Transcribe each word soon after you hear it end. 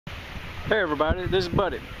Hey everybody, this is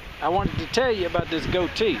Buddy. I wanted to tell you about this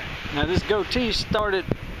goatee. Now this goatee started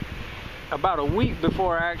about a week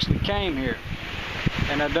before I actually came here.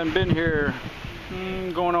 And I've done been here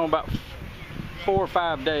going on about 4 or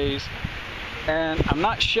 5 days. And I'm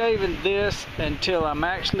not shaving this until I'm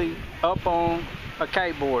actually up on a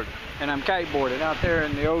kiteboard. And I'm kiteboarding out there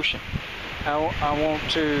in the ocean. I want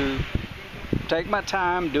to take my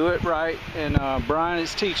time, do it right, and Brian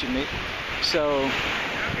is teaching me. So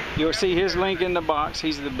you'll see his link in the box.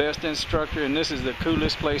 He's the best instructor, and this is the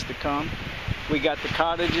coolest place to come. We got the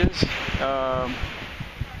cottages.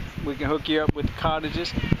 We can hook you up with the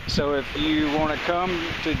cottages. So if you want to come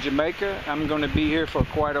to Jamaica, I'm going to be here for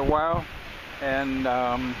quite a while, and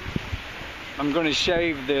I'm going to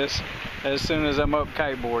shave this as soon as I'm up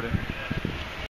kiteboarding.